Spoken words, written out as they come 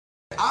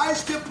I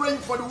still praying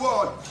for the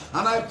world.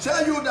 And I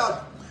tell you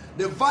that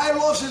the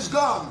virus is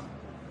gone.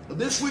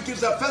 This week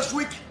is the first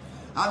week.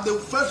 And the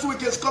first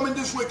week is coming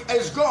this week.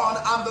 It's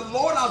gone. And the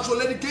Lord has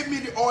already given me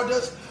the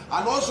orders.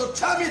 And also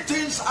tell me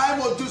things I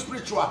will do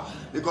spiritual.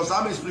 Because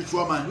I'm a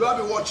spiritual man. You have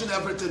been watching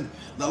everything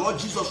the Lord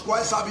Jesus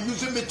Christ have been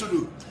using me to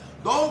do.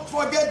 Don't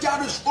forget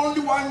there is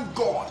only one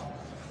God.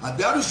 And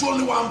there is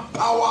only one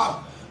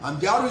power. And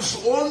there is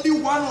only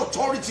one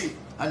authority.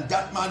 And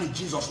that man is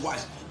Jesus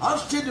Christ. I'm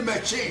still the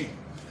machine.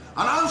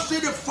 And I'm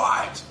still the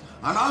fight.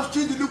 And I'm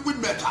still the liquid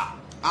metal.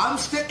 I'm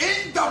still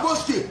in the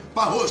boasting.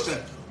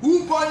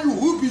 Who born you?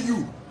 Who be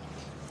you?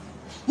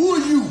 Who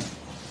are you?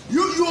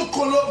 Who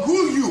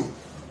are you?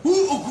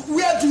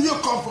 Where do you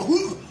come from?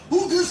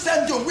 Who do you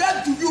send you?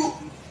 Where do you?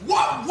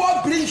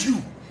 What brings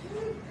you?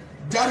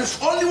 There is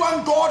only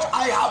one God.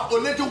 I have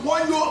already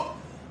warned you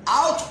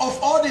out of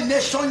all the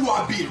nations you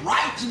are being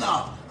right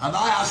now. And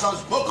I have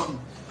spoken.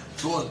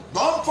 So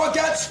don't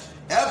forget,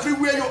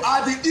 everywhere you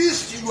are, the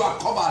east, you are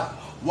covered.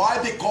 Why?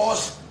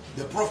 Because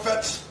the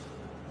prophet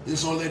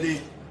is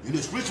already in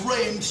the spirit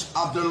realms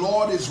of the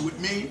Lord is with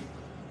me.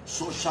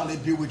 So shall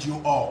it be with you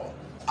all.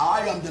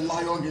 I am the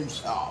lion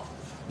himself.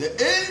 The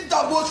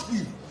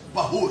Endaboski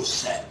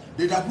Bahose,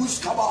 the Dabus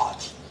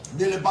Kabat,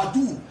 the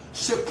Lebadu,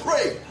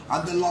 Sepre,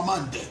 and the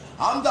Lamande,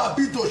 and the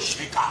Abido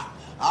Shaker.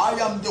 I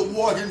am the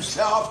war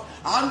himself,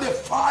 and the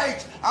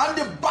fight, and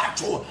the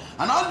battle,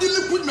 and I'm the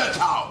liquid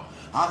metal,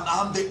 and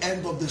I'm the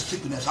end of the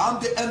sickness, I'm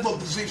the end of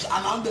disease,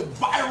 and I'm the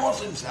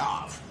virus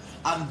himself.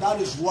 And that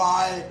is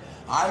why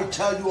I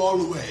tell you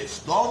always,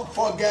 don't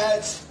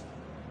forget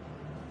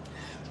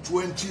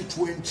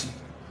 2020.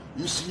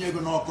 You see, you're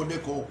going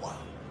to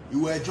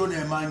you were John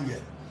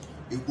Emmanuel.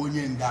 You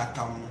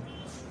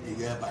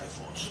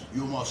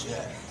must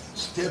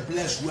stay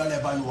blessed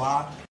wherever you are.